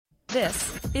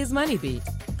This is Money Beat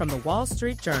from the Wall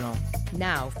Street Journal.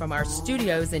 Now, from our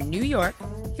studios in New York,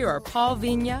 here are Paul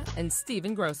Vigna and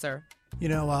Stephen Grosser. You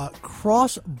know,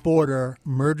 cross-border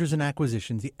mergers and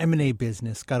acquisitions, the M&A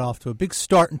business, got off to a big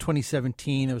start in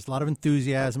 2017. There was a lot of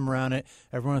enthusiasm around it.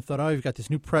 Everyone thought, oh, you've got this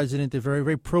new president, a very,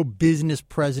 very pro-business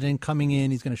president coming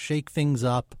in. He's going to shake things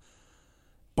up.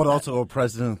 But also a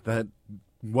president that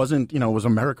wasn't, was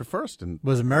America first.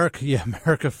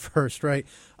 America first, right?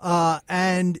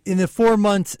 And in the 4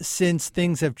 months since,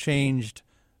 things have changed,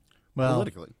 well,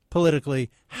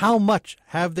 politically, how much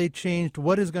have they changed?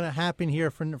 What is going to happen here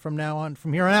from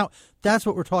here on out? That's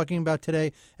what we're talking about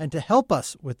today. And to help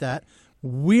us with that,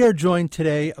 we are joined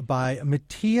today by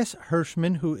Matthias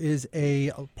Hirschmann, who is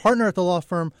a partner at the law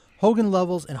firm Hogan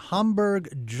Lovells in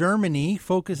Hamburg, Germany,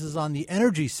 focuses on the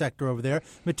energy sector over there.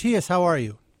 Matthias, how are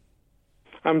you?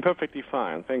 I'm perfectly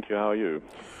fine. Thank you. How are you?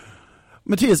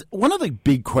 Matthias, one of the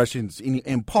big questions,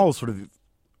 and Paul sort of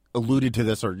alluded to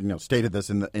this or stated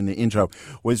this in the intro,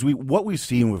 was what we've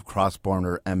seen with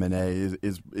cross-border M&A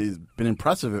is been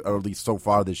impressive, or at least so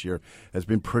far this year has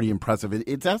been pretty impressive.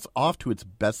 That's off to its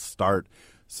best start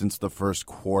since the first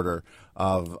quarter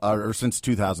or since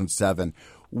 2007.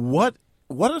 What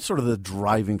are sort of the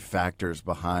driving factors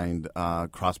behind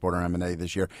cross-border M&A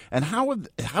this year, and how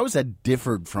has that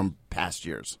differed from past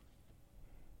years?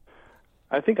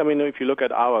 I think, if you look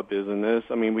at our business,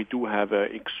 we do have an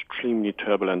extremely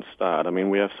turbulent start.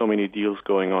 We have so many deals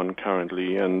going on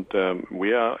currently, and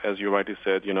we are, as you rightly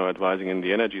said, advising in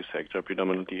the energy sector,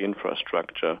 predominantly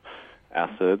infrastructure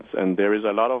assets, and there is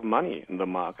a lot of money in the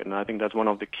market, and I think that's one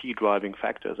of the key driving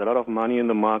factors. A lot of money in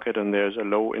the market, and there's a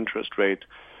low interest rate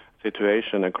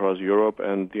situation across Europe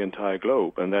and the entire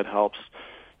globe, and that helps,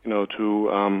 to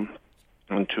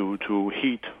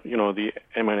heat, the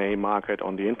M&A market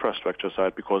on the infrastructure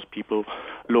side, because people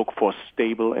look for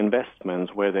stable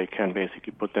investments where they can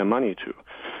basically put their money to.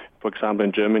 For example,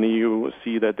 in Germany, you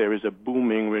see that there is a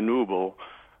booming renewable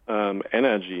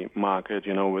energy market,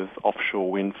 with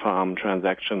offshore wind farm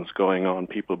transactions going on,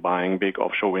 people buying big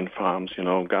offshore wind farms,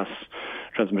 gas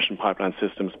transmission pipeline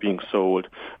systems being sold.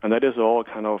 And that is all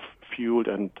kind of fueled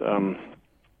and,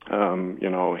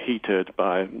 heated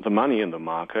by the money in the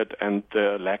market and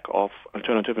the lack of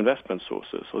alternative investment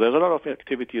sources. So there's a lot of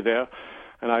activity there.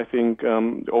 And I think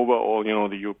overall,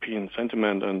 the European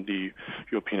sentiment and the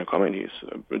European economies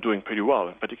are doing pretty well,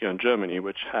 in particular in Germany,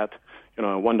 which had,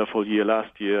 a wonderful year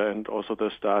last year, and also the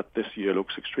start this year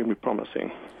looks extremely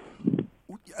promising.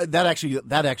 That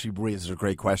actually raises a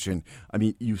great question.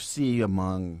 You see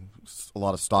among a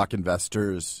lot of stock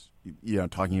investors,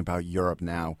 talking about Europe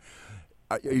now.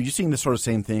 Are you seeing the sort of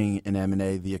same thing in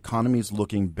M&A? The economy is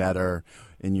looking better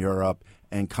in Europe,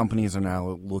 and companies are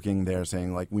now looking there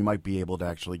saying, like, we might be able to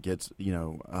actually get,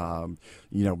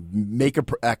 make a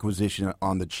acquisition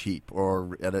on the cheap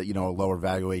or at a lower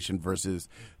valuation versus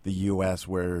the U.S.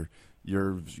 where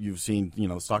you've seen,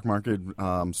 the stock market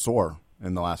soar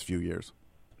in the last few years.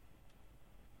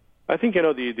 I think,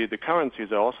 the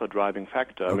currencies are also a driving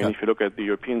factor. Okay. If you look at the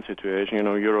European situation,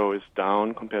 euro is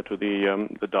down compared to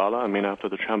the dollar. After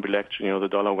the Trump election, the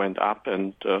dollar went up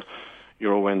and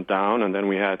euro went down. And then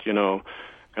we had, kind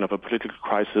of a political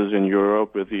crisis in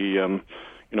Europe with the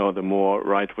more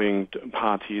right-wing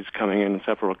parties coming in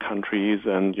several countries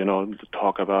and, the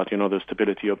talk about, the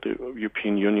stability of the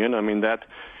European Union. That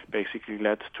basically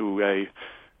led to a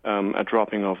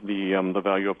dropping of the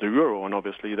value of the euro, and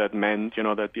obviously that meant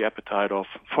that the appetite of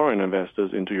foreign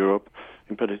investors into Europe,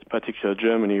 in particular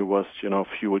Germany, was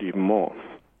fueled even more.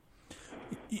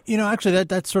 Actually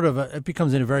that's sort of it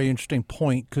becomes a very interesting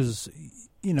point, because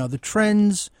the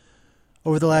trends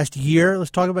over the last year.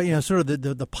 Let's talk about sort of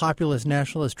the populist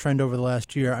nationalist trend over the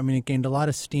last year. It gained a lot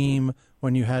of steam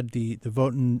when you had the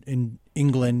vote in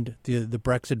England, the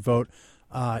Brexit vote.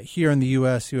 Here in the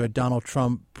U.S., you had Donald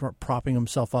Trump propping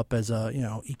himself up as a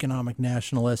economic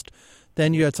nationalist.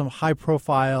 Then you had some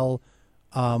high-profile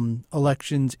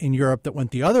elections in Europe that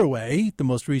went the other way. The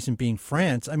most recent being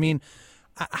France.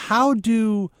 How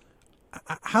do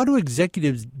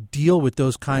executives deal with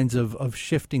those kinds of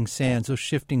shifting sands, those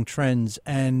shifting trends,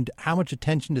 and how much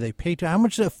attention do they pay to? How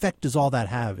much effect does all that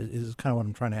have? Is kind of what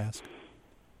I'm trying to ask.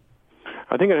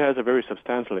 I think it has a very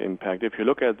substantial impact. If you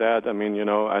look at that,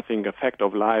 I think a fact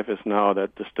of life is now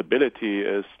that the stability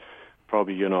is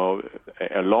probably,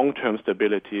 a long-term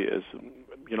stability is,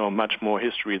 much more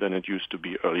history than it used to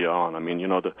be earlier on.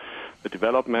 The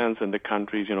developments in the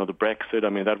countries, the Brexit,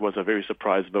 that was a very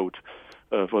surprise vote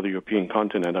for the European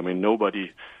continent.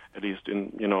 Nobody, at least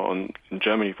in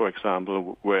Germany, for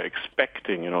example, were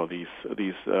expecting,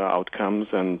 these outcomes,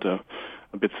 and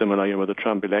a bit similar with the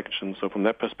Trump election. So from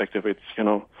that perspective, it's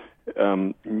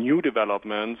new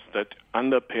developments that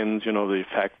underpins, the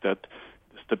fact that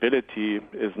stability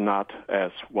is not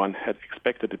as one had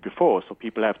expected it before. So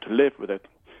people have to live with that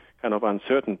kind of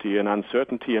uncertainty, and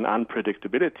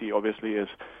unpredictability obviously is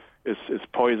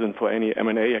poison for any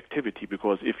M&A activity,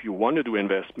 because if you want to do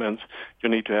investments, you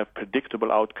need to have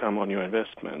predictable outcome on your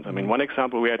investment. I mean, one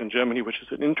example we had in Germany, which is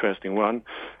an interesting one,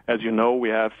 as you know, we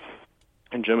have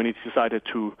in Germany decided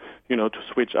to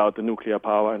switch out the nuclear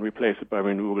power and replace it by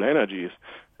renewable energies.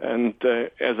 And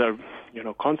as a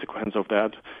consequence of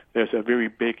that, there's a very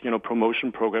big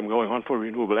promotion program going on for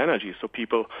renewable energy. So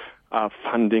people are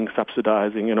funding,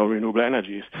 subsidizing renewable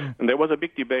energies. And there was a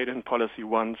big debate in policy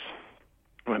once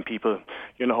when people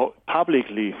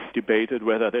publicly debated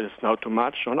whether that is now too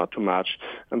much or not too much,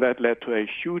 and that led to a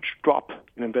huge drop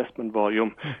in investment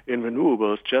volume in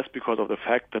renewables just because of the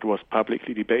fact that was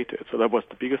publicly debated. So that was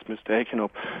the biggest mistake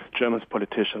German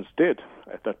politicians did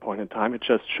at that point in time. It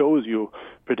just shows you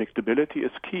predictability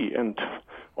is key, and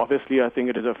obviously I think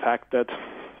it is a fact that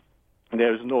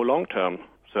there is no long-term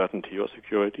certainty or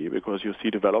security, because you see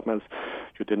developments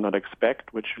you did not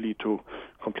expect, which lead to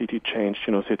completely changed,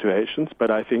 situations.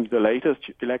 But I think the latest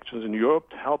elections in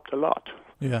Europe helped a lot.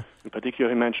 Yeah. In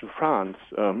particular, you mentioned France,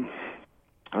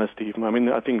 Stephen. I mean,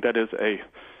 I think that is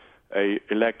a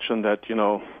election that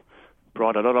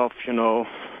brought a lot of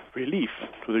relief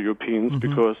to the Europeans,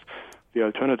 because the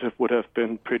alternative would have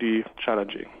been pretty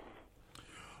challenging.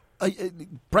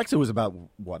 Brexit was about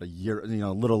a year, a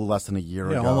little less than a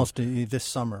year ago. Yeah, almost this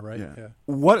summer, right? Yeah.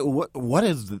 What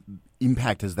is the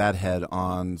impact has that had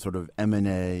on sort of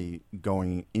M&A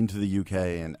going into the UK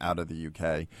and out of the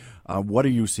UK? What are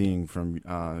you seeing from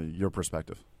your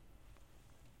perspective?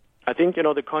 I think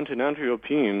the continental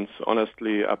Europeans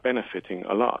honestly are benefiting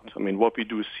a lot. I mean, what we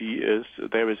do see is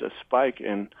there is a spike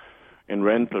in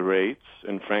rental rates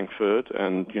in Frankfurt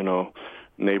and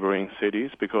neighboring cities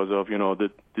because of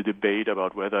the debate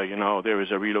about whether there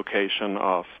is a relocation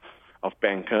of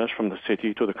bankers from the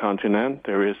city to the continent.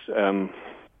 There is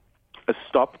a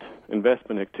stopped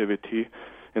investment activity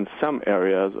in some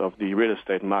areas of the real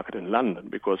estate market in London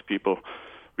because people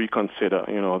reconsider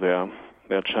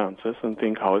their chances and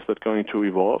think, how is that going to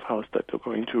evolve? How is that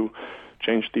going to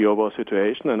change the overall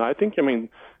situation? And I think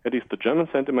at least the German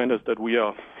sentiment is that we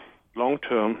are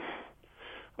long-term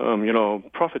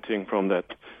profiting from that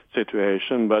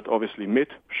situation, but obviously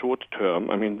short term,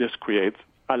 this creates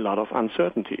a lot of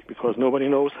uncertainty because nobody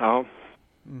knows how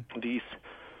these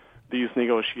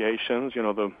negotiations,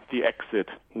 the exit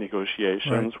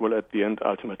negotiations, will at the end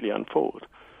ultimately unfold.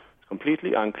 It's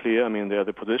completely unclear. There are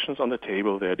the positions on the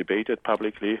table, they're debated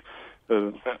publicly,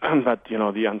 but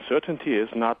the uncertainty is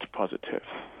not positive.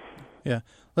 Yeah.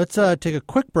 Let's take a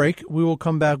quick break. We will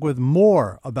come back with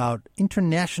more about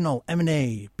international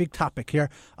M&A. Big topic here.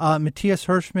 Matthias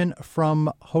Hirschmann from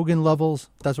Hogan Lovells.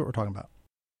 That's what we're talking about.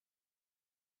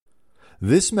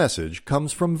 This message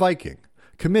comes from Viking,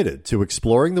 committed to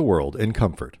exploring the world in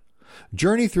comfort.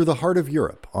 Journey through the heart of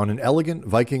Europe on an elegant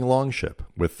Viking longship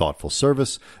with thoughtful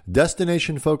service,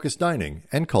 destination-focused dining,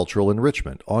 and cultural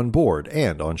enrichment on board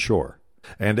and on shore.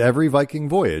 And every Viking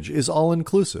voyage is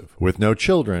all-inclusive, with no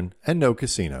children and no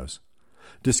casinos.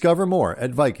 Discover more at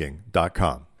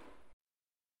Viking.com.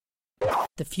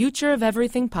 The Future of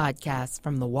Everything podcast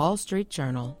from the Wall Street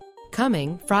Journal.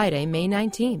 Coming Friday, May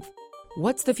 19th.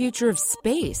 What's the future of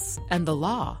space and the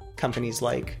law? Companies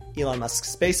like Elon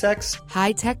Musk's SpaceX.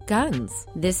 High-tech guns.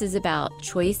 This is about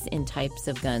choice in types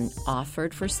of gun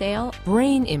offered for sale.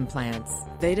 Brain implants.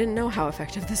 They didn't know how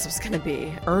effective this was going to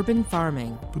be. Urban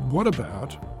farming. But what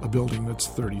about a building that's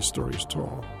 30 stories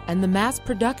tall? And the mass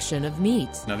production of meat.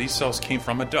 Now, these cells came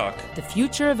from a duck. The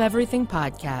Future of Everything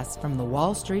podcast from the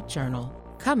Wall Street Journal.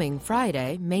 Coming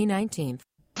Friday, May 19th.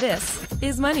 This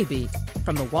is Money Beat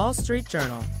from the Wall Street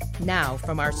Journal. Now,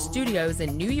 from our studios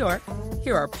in New York,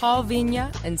 here are Paul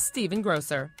Vigna and Stephen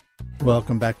Grosser.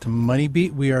 Welcome back to Money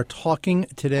Beat. We are talking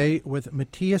today with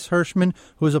Matthias Hirschmann,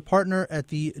 who is a partner at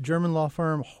the German law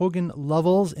firm Hogan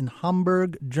Lovells in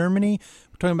Hamburg, Germany.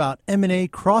 We're talking about M&A,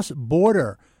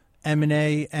 cross-border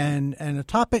M&A, and a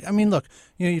topic. Look,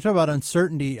 you talk about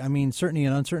uncertainty. Certainty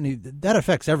and uncertainty, that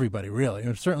affects everybody, really.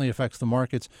 It certainly affects the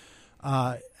markets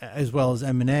as well as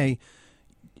M&A.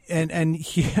 And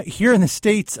here in the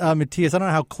States, Matthias, I don't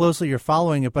know how closely you're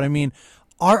following it, but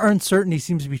our uncertainty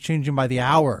seems to be changing by the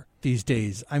hour these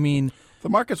days. The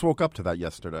markets woke up to that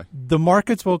yesterday.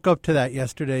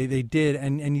 They did,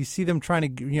 and you see them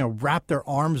trying to wrap their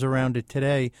arms around it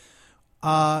today.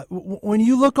 When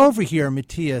you look over here,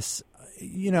 Matthias,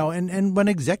 and when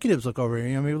executives look over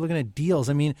here, we're looking at deals.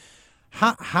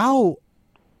 How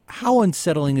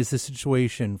unsettling is the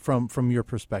situation from your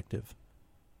perspective?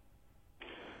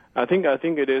 I think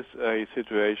it is a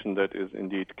situation that is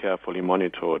indeed carefully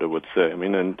monitored, I would say. I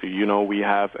mean, and we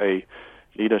have a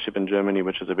leadership in Germany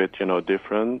which is a bit,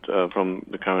 different from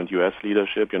the current U.S.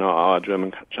 leadership. Our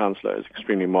German chancellor is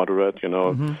extremely moderate,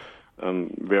 very,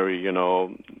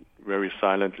 very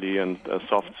silently and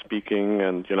soft-speaking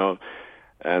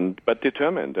and but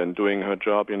determined and doing her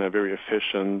job in a very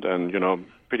efficient and,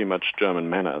 pretty much German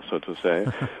manner, so to say.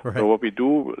 Right. So what we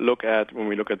do look at when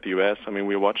we look at the U.S.,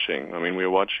 we're watching. We're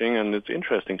watching, and it's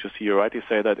interesting to see. You rightly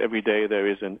say that every day there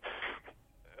is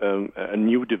a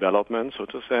new development, so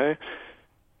to say.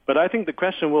 But I think the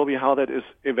question will be how that is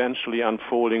eventually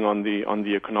unfolding on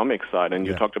the economic side. And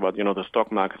you talked about, the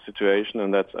stock market situation,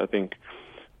 and that's, I think,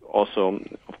 also,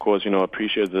 of course,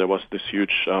 appreciate there was this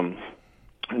huge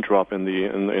drop in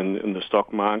the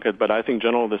stock market. But I think,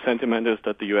 general, the sentiment is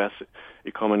that the U.S.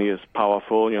 economy is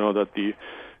powerful. That the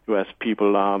U.S.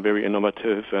 people are very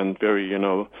innovative and very,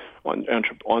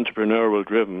 entrepreneurial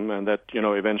driven, and that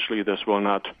eventually this will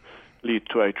not lead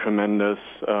to a tremendous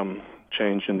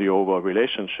change in the overall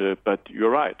relationship. But you're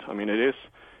right. It is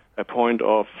a point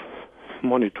of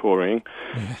monitoring,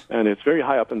 and it's very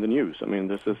high up in the news.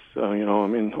 This is,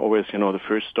 always, the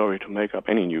first story to make up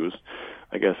any news,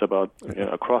 I guess, about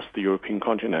across the European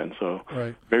continent. So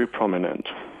very prominent.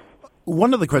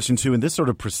 One of the questions, too, and this sort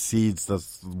of precedes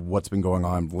what's been going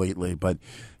on lately, but,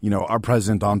 our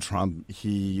president, Donald Trump,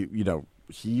 he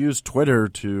used Twitter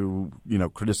to,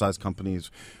 criticize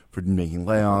companies for making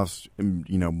layoffs,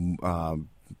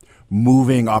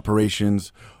 moving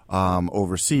operations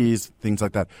overseas, things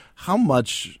like that. How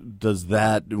much does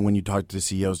that, when you talk to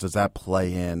CEOs, does that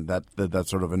play in, that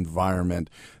sort of environment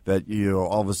that,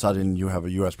 all of a sudden you have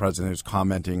a U.S. president who's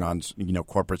commenting on,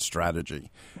 corporate strategy?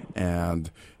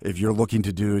 And if you're looking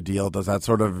to do a deal, does that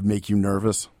sort of make you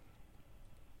nervous?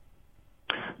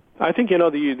 I think,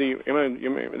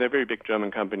 they're very big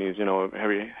German companies,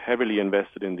 heavily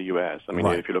invested in the U.S.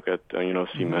 If you look at,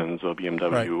 Siemens or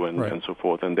BMW and so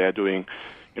forth, and they're doing,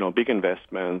 big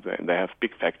investments, and they have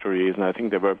big factories, and I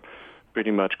think they were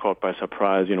pretty much caught by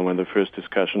surprise, when the first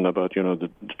discussion about, the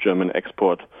German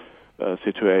export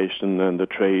situation and the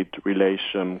trade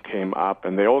relation came up,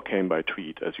 and they all came by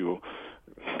tweet, as you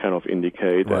kind of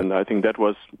indicate, and I think that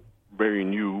was very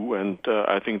new, and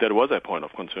I think that was a point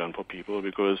of concern for people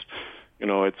because,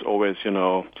 it's always,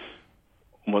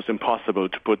 almost impossible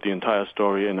to put the entire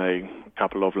story in a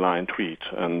couple of line tweet,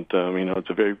 and it's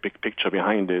a very big picture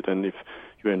behind it, and if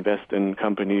you invest in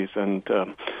companies and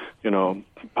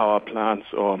power plants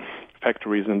or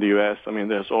factories in the U.S.,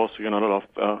 there's also a lot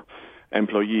of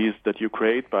employees that you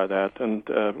create by that and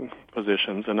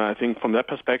positions. And I think from that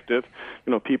perspective,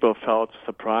 people felt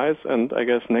surprised and I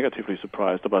guess negatively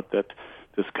surprised about that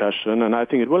discussion. And I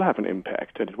think it will have an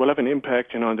impact. And it will have an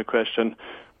impact, on the question,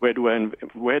 where do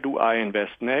I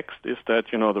invest next? Is that,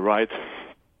 the right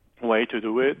way to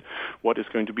do it? What is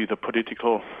going to be the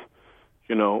political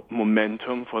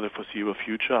momentum for the foreseeable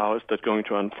future? How is that going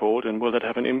to unfold? And will that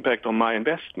have an impact on my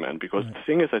investment? Because the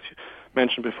thing is, as you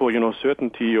mentioned before,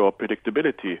 certainty or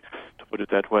predictability, to put it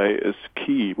that way, is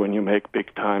key when you make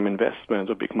big-time investments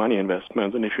or big money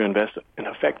investments. And if you invest in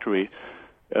a factory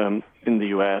in the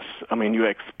U.S., you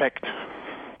expect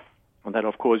that,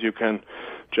 of course, you can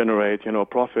generate,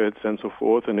 profits and so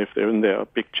forth. And if there are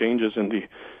big changes in the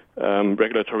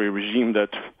regulatory regime that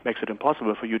makes it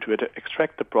impossible for you to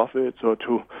extract the profits or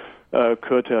to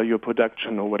curtail your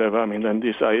production or whatever, then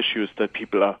these are issues that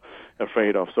people are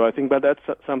afraid of. So I think, but that's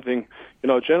something,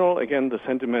 general, again, the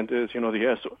sentiment is,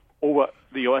 the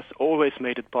U.S. always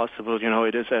made it possible.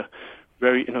 It is a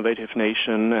very innovative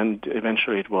nation, and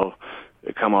eventually it will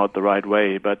come out the right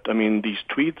way. But, these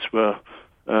tweets were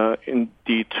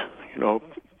indeed,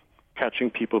 catching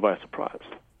people by surprise.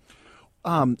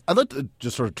 I'd like to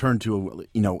just sort of turn to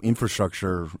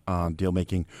infrastructure deal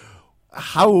making.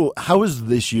 How is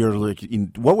this year?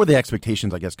 What were the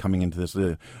expectations, I guess, coming into this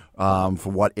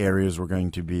for what areas were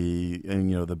going to be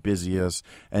the busiest,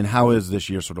 and how has this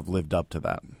year sort of lived up to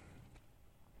that?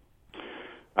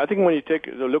 I think when you take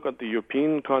a look at the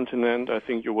European continent, I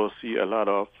think you will see still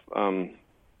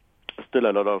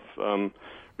a lot of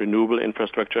renewable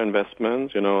infrastructure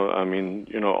investments.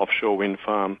 Offshore wind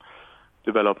farm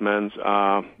developments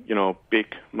are,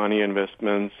 big money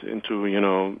investments into,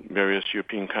 various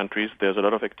European countries. There's a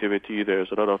lot of activity.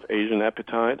 There's a lot of Asian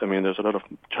appetite. There's a lot of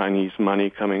Chinese money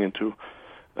coming into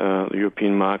the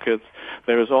European markets.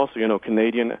 There is also,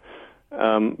 Canadian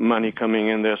money coming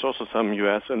in. There's also some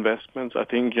U.S. investments. I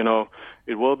think,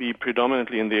 it will be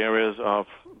predominantly in the areas of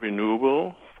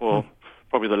renewable for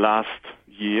probably the last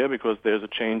year, because there's a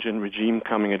change in regime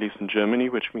coming, at least in Germany,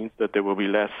 which means that there will be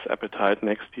less appetite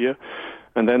next year.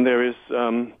 And then there is,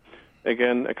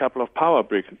 again, a couple of power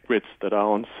grids that are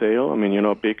on sale. I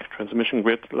mean, big transmission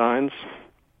grid lines.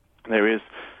 There is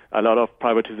a lot of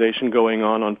privatization going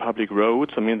on public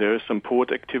roads. I mean, there is some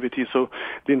port activity. So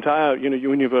the entire,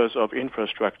 universe of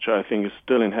infrastructure, I think, is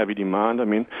still in heavy demand. I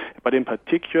mean, but in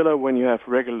particular, when you have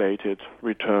regulated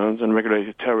returns and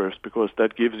regulated tariffs, because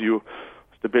that gives you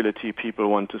stability people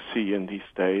want to see in these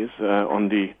days on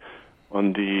the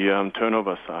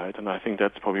turnover side. And I think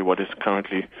that's probably what is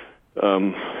currently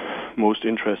most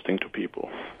interesting to people.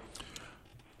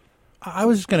 I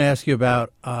was just going to ask you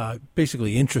about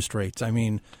basically interest rates. I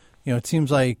mean, it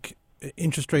seems like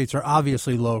interest rates are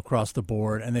obviously low across the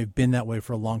board, and they've been that way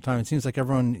for a long time. It seems like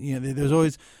everyone, there's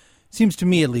always, seems to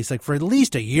me at least, like for at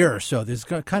least a year or so, there's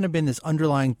kind of been this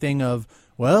underlying thing of,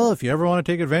 well, if you ever want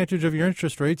to take advantage of your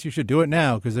interest rates, you should do it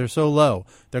now because they're so low.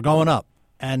 They're going up,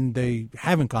 and they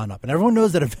haven't gone up. And everyone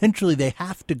knows that eventually they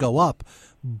have to go up,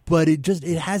 but it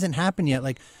hasn't happened yet.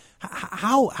 Like,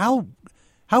 how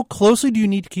closely do you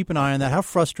need to keep an eye on that? How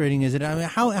frustrating is it? I mean,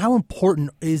 how important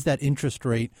is that interest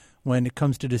rate when it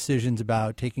comes to decisions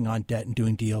about taking on debt and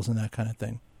doing deals and that kind of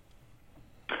thing?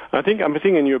 I think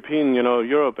in European,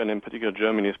 Europe and in particular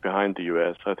Germany is behind the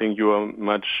U.S. I think you are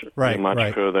much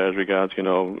further as regards,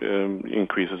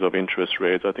 increases of interest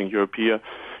rates. I think Europe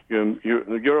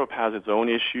has its own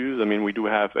issues. I mean, we do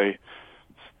have a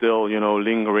still,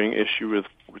 lingering issue with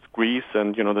Greece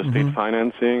and, the state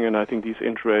financing. And I think these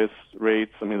interest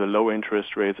rates, the low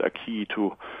interest rates are key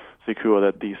to secure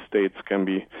that these states can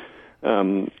be,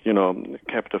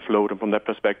 kept afloat. And from that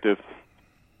perspective,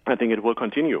 I think it will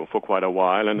continue for quite a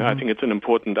while. And I think it's an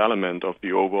important element of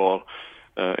the overall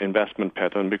investment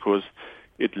pattern because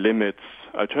it limits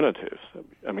alternatives.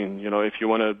 I mean, if you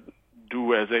want to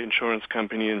do as an insurance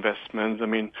company investments,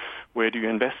 where do you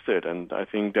invest it? And I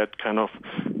think that kind of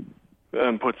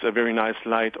puts a very nice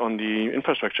light on the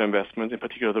infrastructure investments, in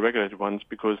particular the regulated ones,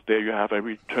 because there you have a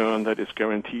return that is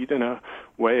guaranteed in a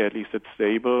way, at least it's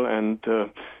stable, and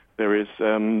there is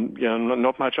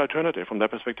not much alternative. From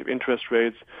that perspective, interest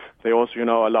rates, they also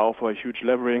allow for a huge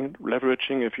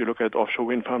leveraging. If you look at offshore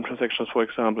wind farm transactions, for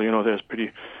example, there's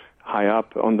pretty high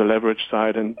up on the leverage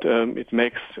side, and it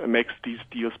makes these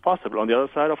deals possible. On the other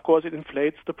side, of course, it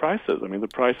inflates the prices. The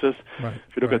prices,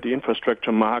 if you look at the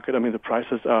infrastructure market, the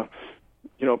prices are,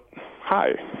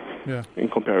 high in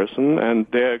comparison, and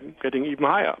they're getting even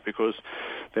higher because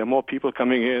there are more people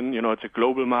coming in. It's a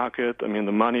global market. The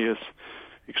money is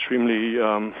extremely,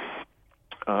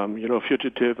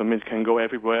 fugitive. It can go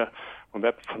everywhere. From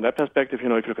that perspective, if you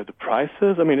look at the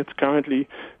prices, it's currently,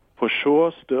 for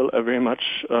sure, still a very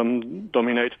much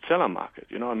dominated seller market.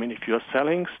 If you're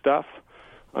selling stuff,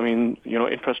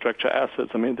 infrastructure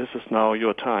assets, this is now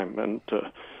your time. And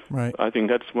I think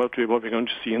that's what we're going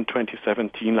to see in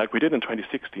 2017, like we did in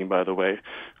 2016, by the way.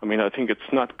 I think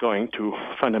it's not going to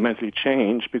fundamentally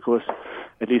change because,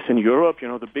 at least in Europe,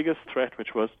 the biggest threat,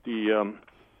 which was the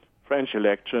French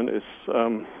election, is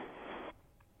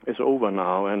over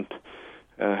now and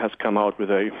has come out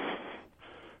with a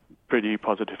pretty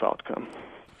positive outcome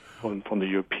from the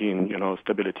European,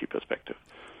 stability perspective.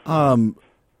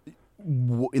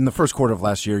 In the first quarter of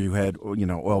last year, you had,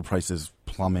 oil prices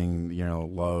plumbing,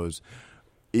 lows.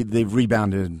 They've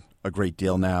rebounded a great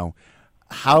deal now.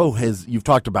 You've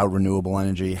talked about renewable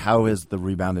energy. How has the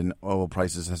rebound in oil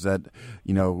prices, has that,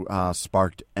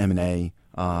 sparked M&A,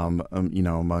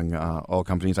 among oil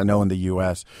companies? I know in the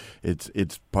U.S.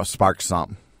 it's sparked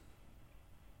some.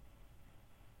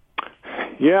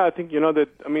 Yeah, I think,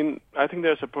 I think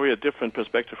there's probably a different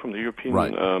perspective from the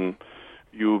European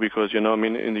view because, in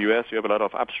the U.S. you have a lot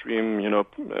of upstream,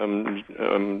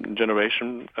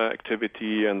 generation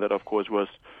activity, and that, of course, was,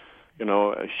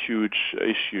 a huge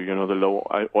issue, the low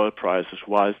oil prices,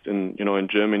 whilst in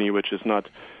Germany, which is not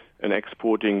an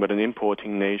exporting but an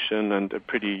importing nation and a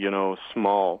pretty,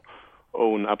 small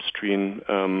own upstream,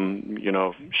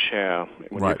 share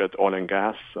when you look at oil and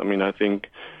gas. I think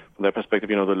from that perspective,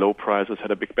 the low prices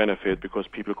had a big benefit because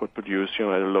people could produce, at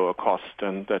a lower cost,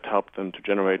 and that helped them to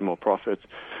generate more profits.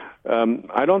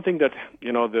 I don't think that,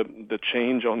 the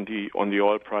change on the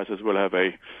oil prices will have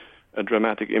a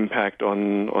dramatic impact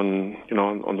on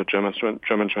the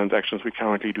German transactions we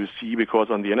currently do see, because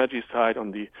on the energy side,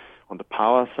 on the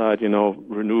power side,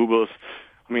 renewables,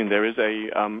 there is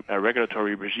a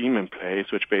regulatory regime in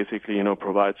place which basically,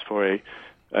 provides for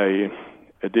a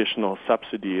additional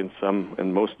subsidy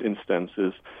in most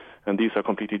instances, and these are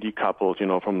completely decoupled,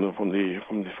 from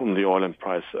the oil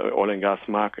and gas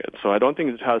market. So I don't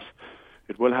think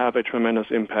it will have a tremendous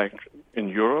impact in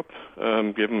Europe,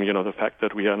 given, the fact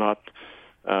that we are not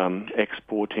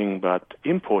exporting but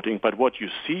importing. But what you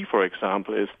see, for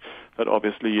example, is that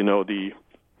obviously,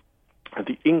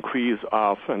 the increase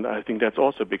of, and I think that's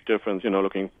also a big difference,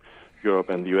 looking Europe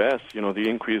and the U.S., the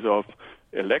increase of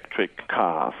electric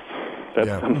cars. That's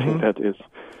something that is,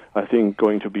 I think,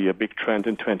 going to be a big trend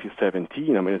in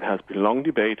 2017. I mean, it has been long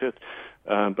debated,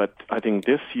 but I think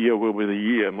this year will be the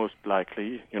year, most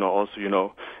likely,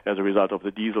 also, as a result of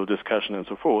the diesel discussion and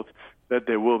so forth, that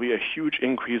there will be a huge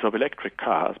increase of electric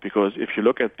cars, because if you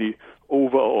look at the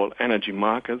overall energy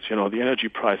markets, the energy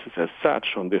prices as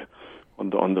such on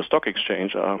the stock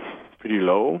exchange are pretty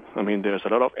low. I mean, there's a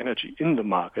lot of energy in the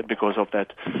market because of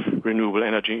that renewable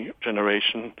energy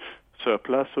generation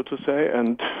surplus, so to say,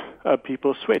 and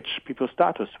people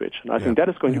start to switch. And I think that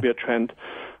is going to be a trend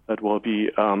that will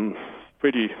be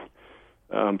pretty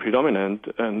predominant.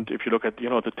 And if you look at, the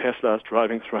Teslas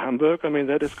driving through Hamburg, I mean,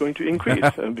 that is going to increase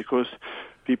because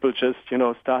people just,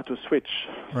 start to switch.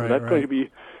 So that's going to be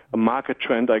a market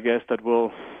trend, I guess, that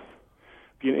will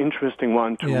be an interesting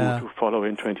one to follow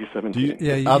in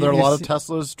 2017. Are there a lot of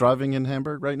Teslas driving in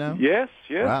Hamburg right now? Yes.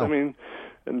 Wow. I mean,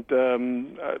 and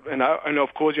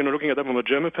of course, looking at that from a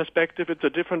German perspective, it's a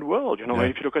different world.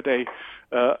 If you look at a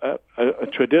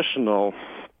traditional,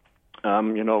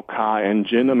 car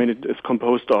engine, I mean, it is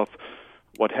composed of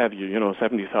what have you,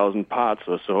 70,000 parts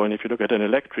or so. And if you look at an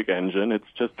electric engine,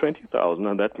 it's just 20,000,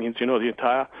 and that means, the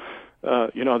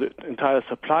entire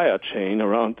supplier chain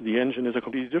around the engine is a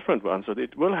completely different one. So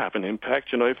it will have an impact,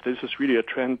 if this is really a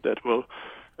trend that will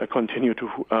continue to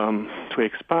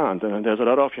expand. And there's a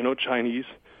lot of, Chinese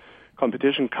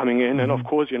competition coming in. And of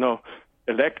course,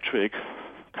 electric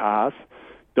cars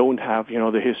don't have,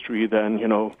 the history than,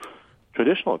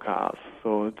 traditional cars.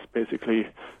 So it's basically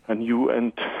a new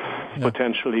and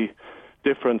potentially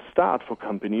different start for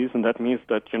companies. And that means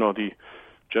that, the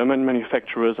German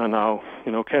manufacturers are now,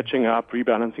 catching up,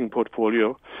 rebalancing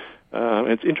portfolio.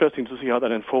 It's interesting to see how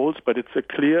that unfolds, but it's a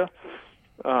clear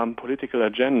political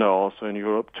agenda also in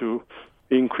Europe to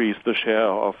increase the share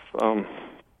of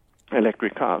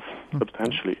electric cars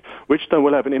substantially, which then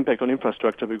will have an impact on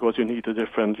infrastructure because you need a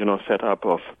different, setup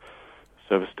of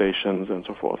service stations and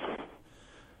so forth.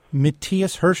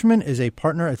 Matthias Hirschmann is a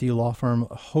partner at the law firm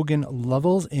Hogan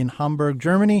Lovells in Hamburg,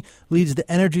 Germany, leads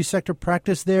the energy sector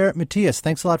practice there. Matthias,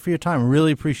 thanks a lot for your time.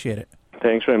 Really appreciate it.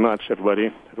 Thanks very much, everybody.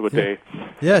 Have a good day.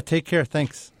 Yeah, take care.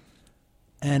 Thanks.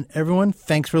 And everyone,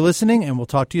 thanks for listening, and we'll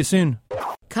talk to you soon.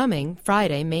 Coming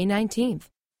Friday, May 19th,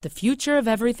 the Future of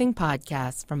Everything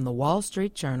podcast from The Wall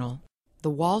Street Journal. The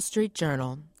Wall Street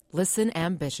Journal. Listen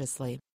ambitiously.